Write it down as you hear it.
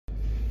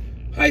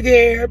Hi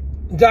there,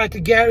 Dr.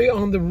 Gary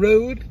on the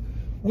road.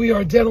 We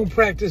are dental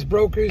practice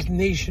brokers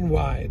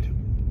nationwide.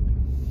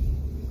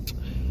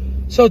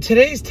 So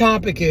today's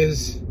topic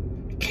is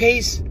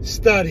case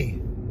study.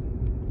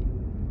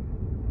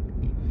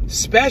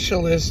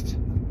 Specialist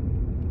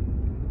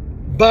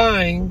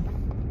buying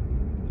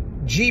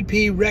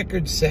GP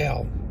record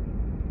sale.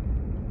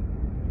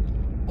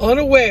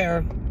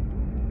 Unaware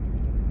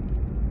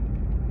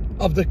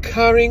of the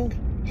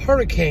coming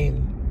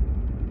hurricane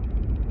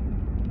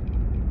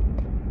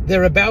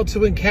they're about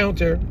to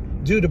encounter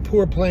due to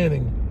poor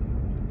planning.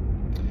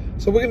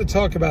 So we're going to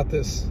talk about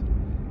this.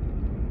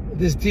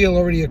 This deal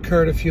already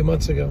occurred a few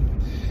months ago.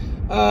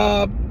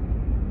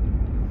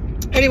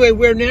 Anyway,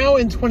 we're now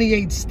in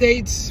 28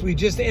 states. We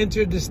just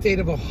entered the state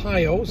of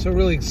Ohio, so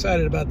really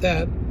excited about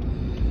that.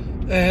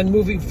 And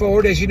moving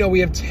forward, as you know,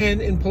 we have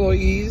 10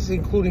 employees,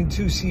 including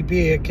 2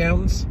 CPA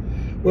accountants.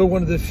 We're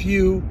one of the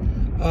few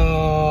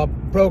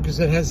brokers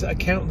that has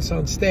accountants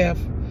on staff.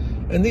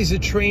 And these are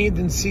trained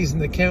and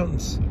seasoned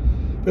accountants.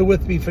 Been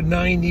with me for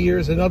 9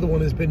 years. Another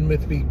one has been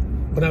with me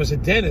when I was a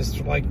dentist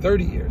for like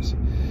 30 years.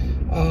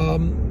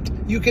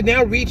 You can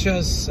now reach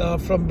us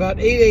from about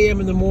 8 a.m.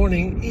 in the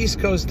morning, East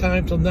Coast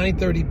time, till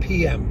 9:30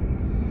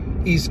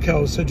 p.m. East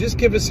Coast. So just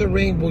give us a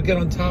ring. We'll get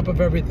on top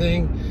of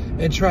everything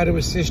and try to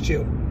assist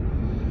you.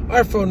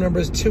 Our phone number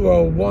is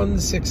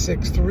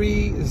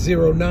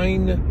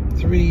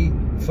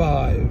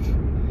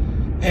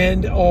 201-663-0935.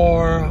 And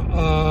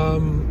our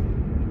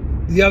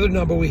the other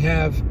number we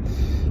have,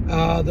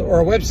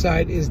 our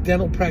website is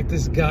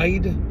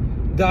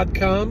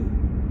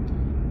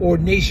dentalpracticeguide.com or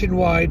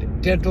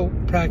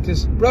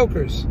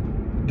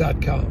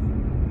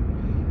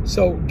nationwidedentalpracticebrokers.com.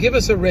 So give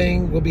us a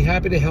ring. We'll be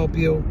happy to help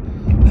you,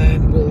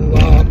 and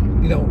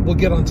we'll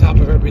get on top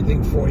of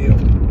everything for you.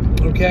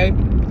 Okay?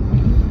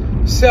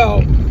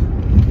 So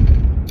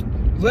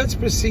let's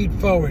proceed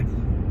forward.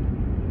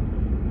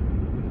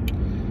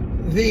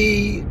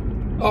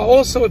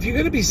 Also, if you're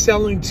going to be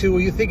selling to, or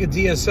you think a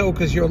DSO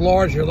because you're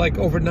larger, like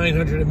over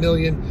 900, a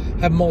million,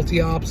 have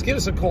multi-ops, give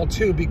us a call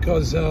too,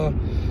 because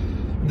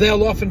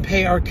they'll often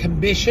pay our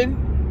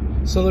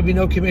commission, so there'll be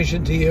no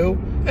commission to you.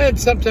 And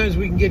sometimes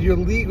we can get your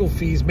legal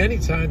fees, many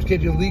times get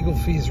your legal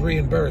fees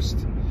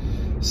reimbursed.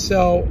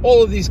 So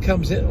all of this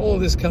comes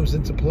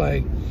into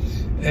play,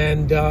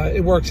 and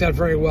it works out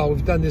very well.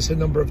 We've done this a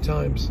number of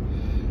times.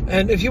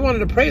 And if you want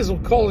an appraisal,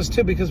 call us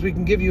too, because we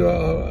can give you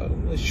a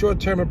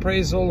short-term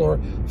appraisal or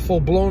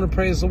full-blown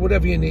appraisal,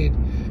 whatever you need.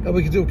 And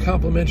we can do a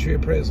complimentary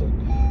appraisal.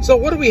 So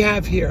what do we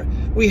have here?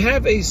 We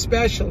have a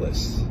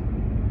specialist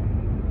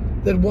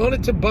that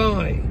wanted to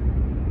buy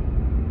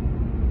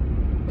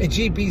a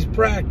GP's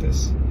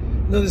practice.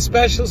 Now, the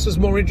specialist was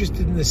more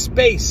interested in the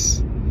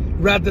space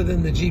rather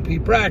than the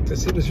GP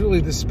practice. It was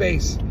really the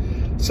space.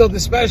 So the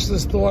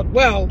specialist thought,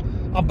 well,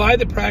 I'll buy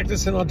the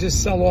practice and I'll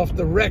just sell off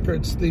the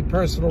records, the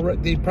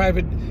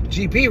private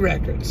GP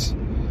records.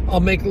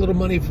 I'll make a little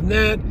money from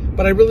that,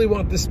 but I really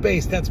want the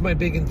space. That's my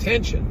big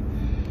intention.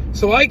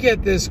 So I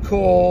get this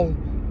call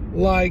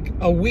like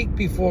a week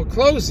before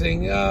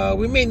closing.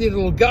 We may need a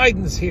little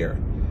guidance here.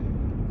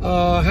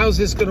 How's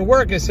this going to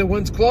work? I said,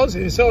 when's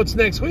closing? He said, it's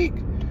next week.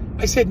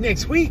 I said,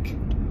 next week?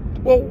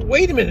 Well,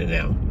 wait a minute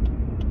now.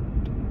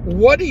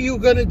 What are you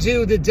going to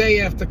do the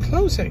day after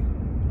closing?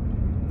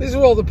 These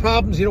are all the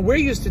problems. We're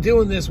used to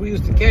doing this. We're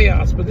used to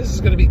chaos, but this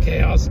is going to be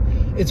chaos.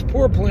 It's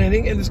poor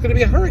planning, and there's going to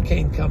be a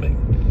hurricane coming.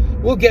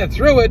 We'll get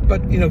through it,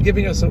 but,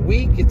 giving us a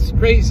week, it's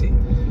crazy.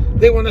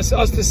 They want us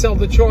to sell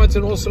the charts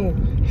and also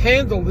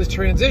handle this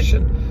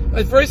transition.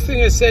 The first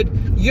thing I said,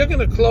 you're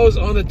going to close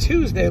on a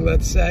Tuesday,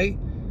 let's say.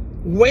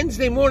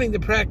 Wednesday morning, the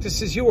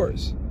practice is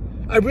yours.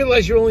 I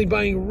realize you're only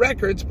buying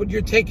records, but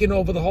you're taking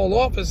over the whole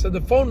office, and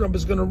the phone number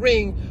is going to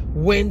ring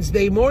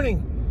Wednesday morning.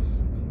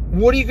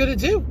 What are you going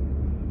to do?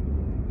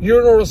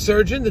 You're an oral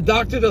surgeon. The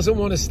doctor doesn't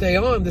want to stay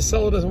on. The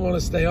seller doesn't want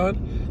to stay on.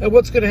 And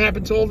what's going to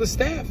happen to all the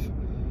staff?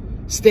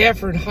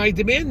 Staff are in high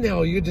demand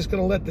now. You're just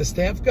going to let the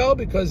staff go,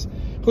 because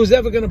who's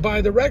ever going to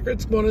buy the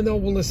records want to know,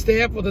 will the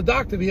staff or the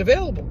doctor be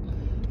available?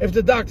 If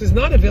the doctor's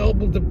not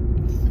available,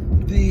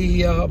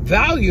 the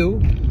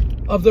value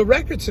of the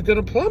records are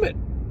going to plummet.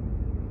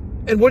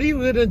 And what are you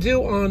going to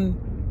do on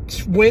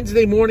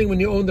Wednesday morning when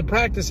you own the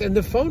practice and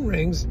the phone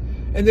rings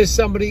and there's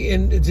somebody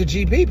it's a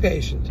GP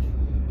patient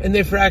and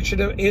they fractured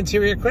an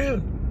anterior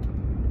crown?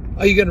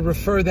 Are you going to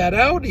refer that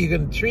out? Are you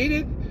going to treat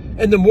it?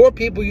 And the more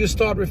people you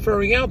start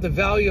referring out, the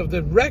value of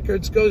the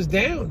records goes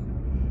down,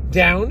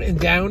 down and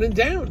down and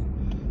down,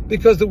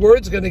 because the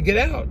word's going to get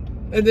out.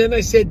 And then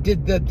I said,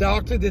 did the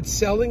doctor that's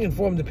selling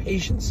inform the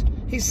patients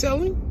he's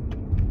selling?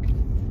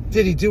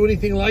 Did he do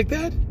anything like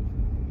that?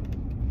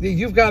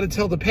 You've got to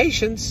tell the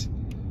patients.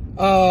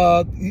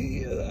 Are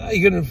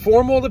you going to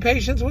inform all the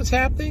patients what's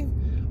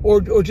happening?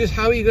 Or just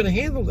how are you going to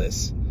handle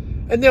this?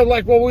 And they're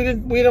like, well, we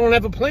don't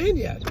have a plan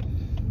yet.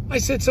 I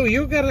said, so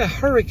you've got a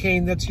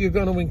hurricane that you're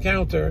going to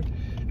encounter,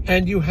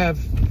 and you have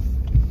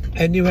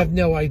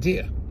no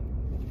idea.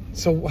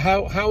 So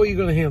how are you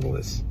going to handle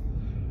this?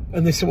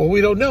 And they said, well,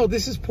 we don't know.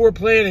 This is poor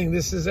planning.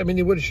 This is, I mean,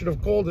 you should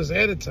have called us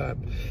ahead of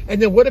time.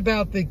 And then what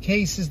about the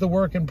cases, the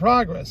work in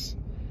progress?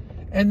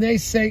 And they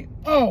say,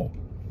 oh,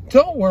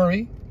 don't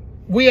worry.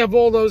 We have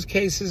all those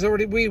cases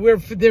already.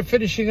 They're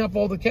finishing up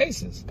all the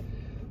cases.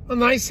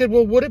 And I said,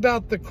 well, what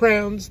about the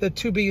crowns that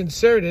to be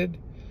inserted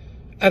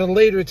at a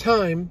later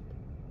time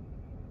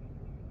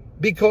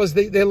because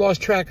they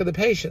lost track of the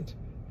patient?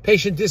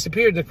 Patient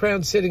disappeared, the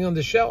crown's sitting on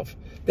the shelf.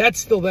 That's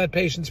still that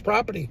patient's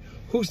property.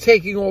 Who's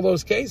taking all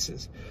those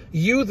cases?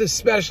 You, the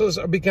specialist,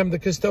 are become the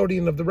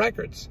custodian of the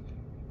records.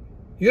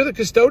 You're the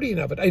custodian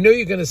of it. I know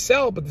you're going to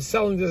sell, but the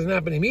selling doesn't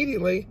happen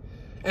immediately.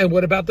 And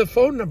what about the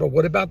phone number?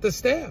 What about the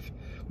staff?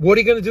 What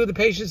are you going to do with the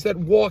patients that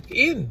walk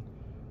in?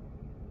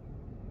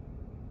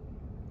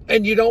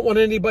 And you don't want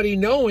anybody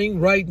knowing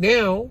right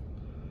now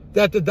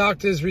that the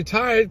doctor is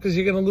retired because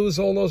you're going to lose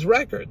all those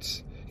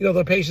records. You know,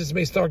 the patients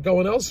may start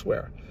going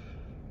elsewhere.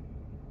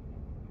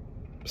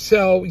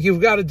 So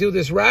you've got to do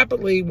this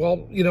rapidly.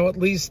 Well, you know, at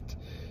least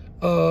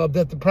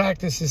that the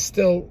practice is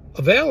still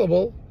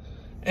available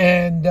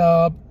and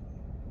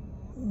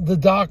the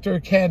doctor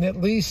can at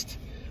least,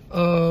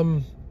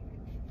 you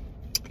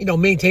know,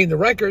 maintain the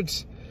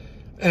records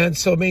and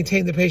so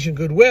maintain the patient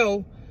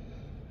goodwill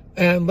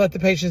and let the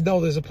patients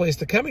know there's a place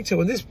they're coming to.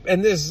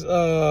 And this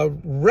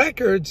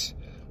records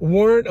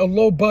weren't a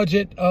low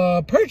budget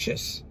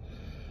purchase.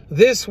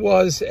 This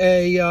was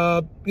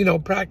a, you know,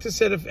 practice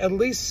at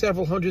least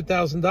several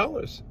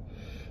 $100,000.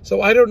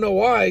 So I don't know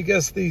why. I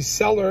guess the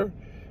seller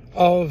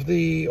of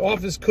the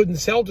office couldn't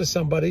sell to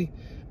somebody,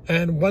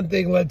 and one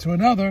thing led to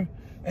another,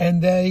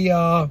 and they,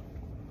 you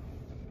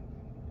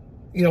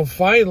know,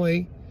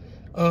 finally,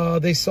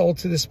 they sold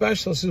to the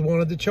specialist who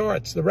wanted the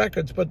charts, the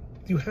records, but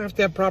you have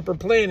to have proper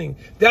planning.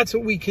 That's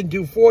what we can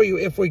do for you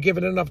if we're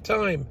given enough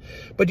time.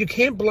 But you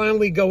can't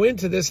blindly go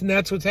into this, and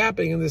that's what's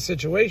happening in this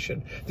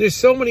situation. There's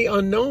so many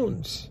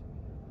unknowns.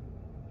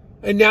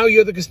 And now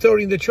you're the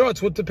custodian of the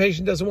charts. What the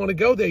patient doesn't want to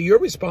go there, you're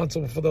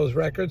responsible for those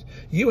records.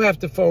 You have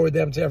to forward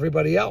them to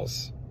everybody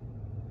else.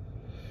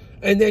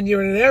 And then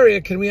you're in an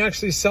area, can we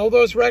actually sell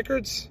those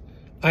records?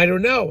 I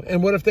don't know.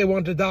 And what if they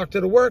want the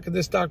doctor to work, and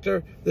this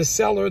doctor, the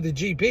seller, the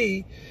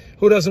GP,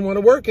 who doesn't want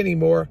to work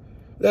anymore,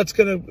 that's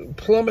going to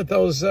plummet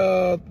those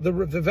the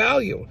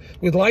value.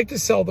 We'd like to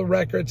sell the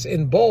records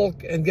in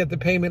bulk and get the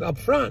payment up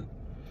front.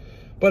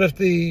 But if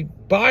the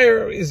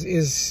buyer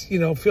is you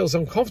know, feels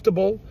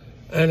uncomfortable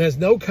and has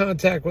no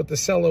contact with the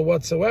seller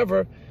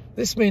whatsoever,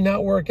 this may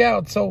not work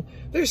out. So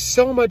there's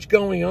so much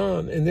going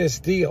on in this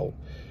deal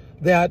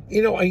that,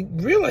 you know, I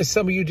realize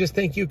some of you just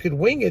think you could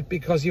wing it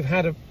because you've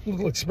had a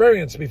little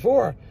experience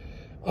before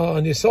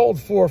and you sold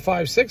 4,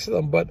 5, 6 of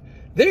them. But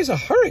there's a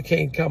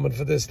hurricane coming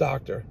for this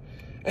doctor.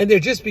 And they're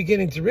just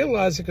beginning to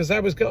realize it because I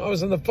was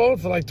on the phone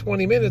for like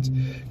 20 minutes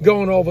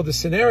going over the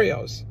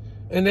scenarios.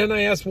 And then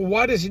I asked, well,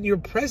 why doesn't your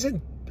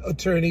present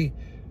attorney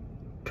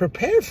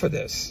prepare for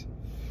this?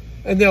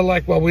 And they're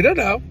like, well, we don't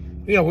know.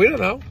 You know, we don't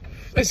know.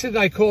 I said,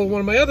 I called one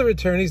of my other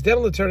attorneys,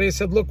 dental attorney. I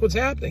said, look what's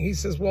happening. He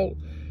says, well,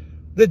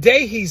 the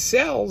day he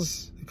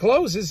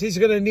closes, he's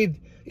going to need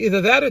either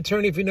that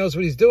attorney, if he knows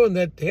what he's doing,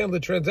 that handle the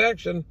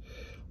transaction,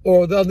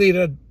 or they'll need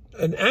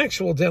an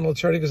actual dental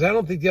attorney, because I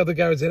don't think the other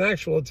guy was an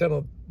actual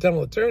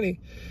dental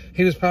attorney.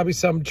 He was probably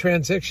some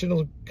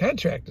transactional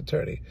contract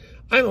attorney.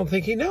 I don't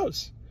think he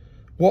knows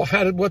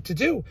what to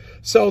do.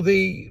 So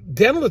the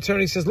dental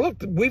attorney says, look,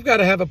 we've got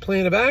to have a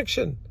plan of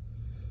action,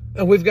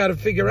 and we've got to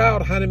figure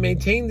out how to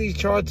maintain these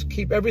charts,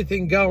 keep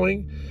everything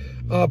going,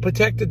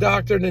 protect the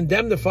doctor and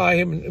indemnify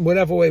him in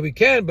whatever way we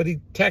can. But he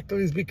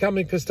technically is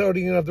becoming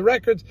custodian of the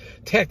records,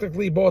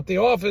 technically bought the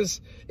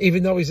office.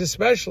 Even though he's a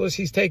specialist,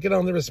 he's taken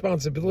on the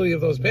responsibility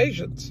of those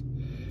patients.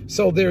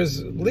 So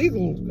there's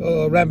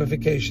legal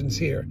ramifications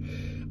here.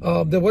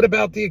 Then what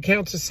about the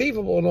accounts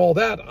receivable and all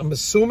that? I'm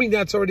assuming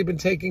that's already been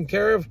taken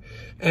care of,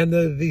 and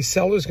the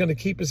seller's going to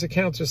keep his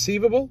accounts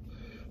receivable.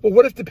 Well,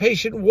 what if the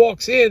patient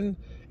walks in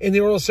and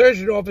the oral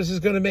surgeon office is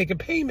going to make a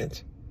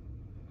payment,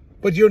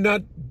 but you're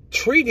not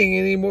treating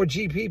any more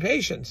GP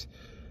patients?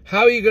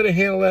 How are you going to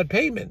handle that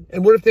payment?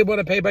 And what if they want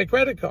to pay by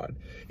credit card?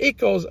 It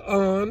goes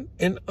on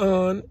and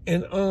on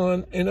and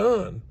on and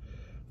on.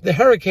 The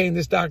hurricane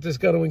this doctor's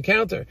going to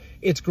encounter.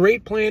 It's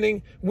great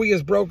planning. We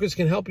as brokers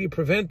can help you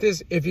prevent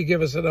this if you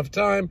give us enough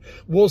time.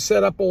 We'll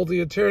set up all the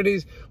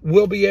attorneys.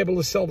 We'll be able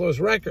to sell those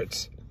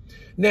records.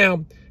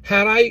 Now,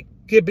 had I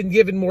been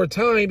given more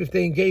time, if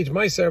they engage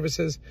my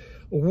services,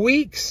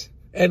 weeks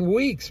and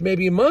weeks,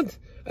 maybe a month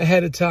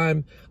ahead of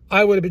time,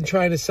 I would have been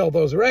trying to sell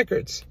those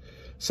records.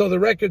 So the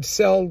records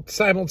sell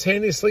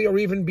simultaneously or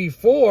even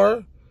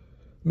before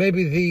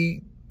maybe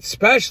the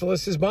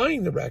specialist is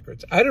buying the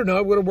records. I don't know.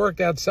 I would have worked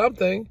out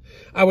something.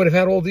 I would have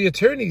had all the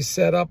attorneys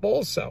set up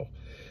also.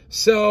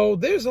 So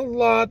there's a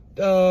lot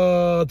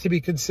to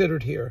be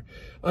considered here.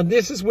 And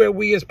this is where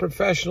we as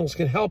professionals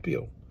can help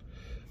you.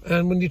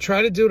 And when you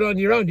try to do it on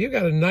your own, you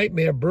got a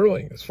nightmare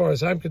brewing as far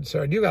as I'm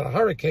concerned. You got a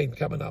hurricane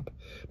coming up.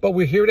 But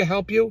we're here to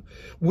help you.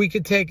 We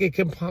could take a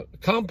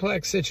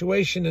complex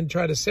situation and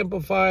try to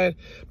simplify it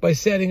by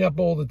setting up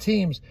all the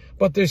teams.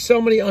 But there's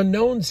so many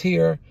unknowns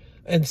here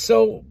and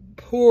so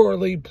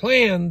poorly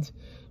planned,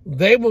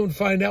 they won't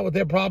find out what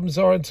their problems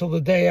are until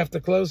the day after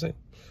closing.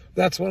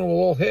 That's when it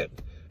will all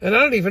hit. And I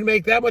don't even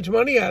make that much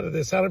money out of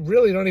this. I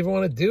really don't even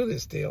want to do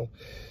this deal.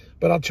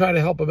 But I'll try to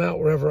help them out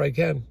wherever I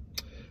can.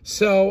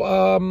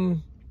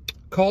 So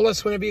call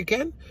us whenever you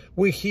can.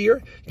 We're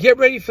here. Get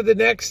ready for the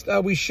next.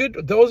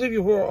 Those of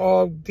you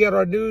who get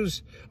our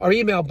news, our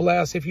email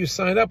blast, if you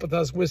sign up with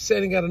us, we're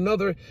sending out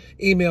another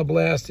email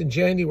blast in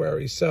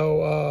January.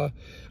 So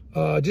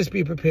just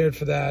be prepared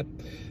for that.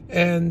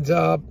 And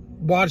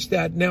watch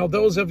that. Now,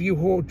 those of you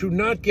who do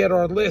not get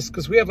our list,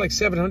 because we have like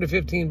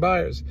 715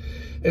 buyers,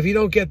 if you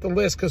don't get the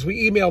list, because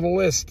we email the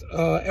list,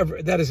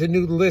 that is a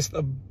new list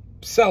of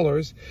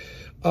sellers,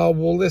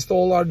 we'll list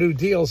all our new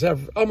deals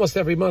almost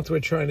every month.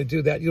 We're trying to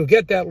do that. You'll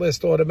get that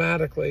list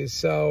automatically.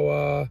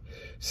 So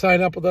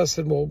sign up with us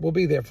and we'll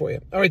be there for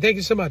you. All right. Thank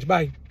you so much.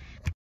 Bye.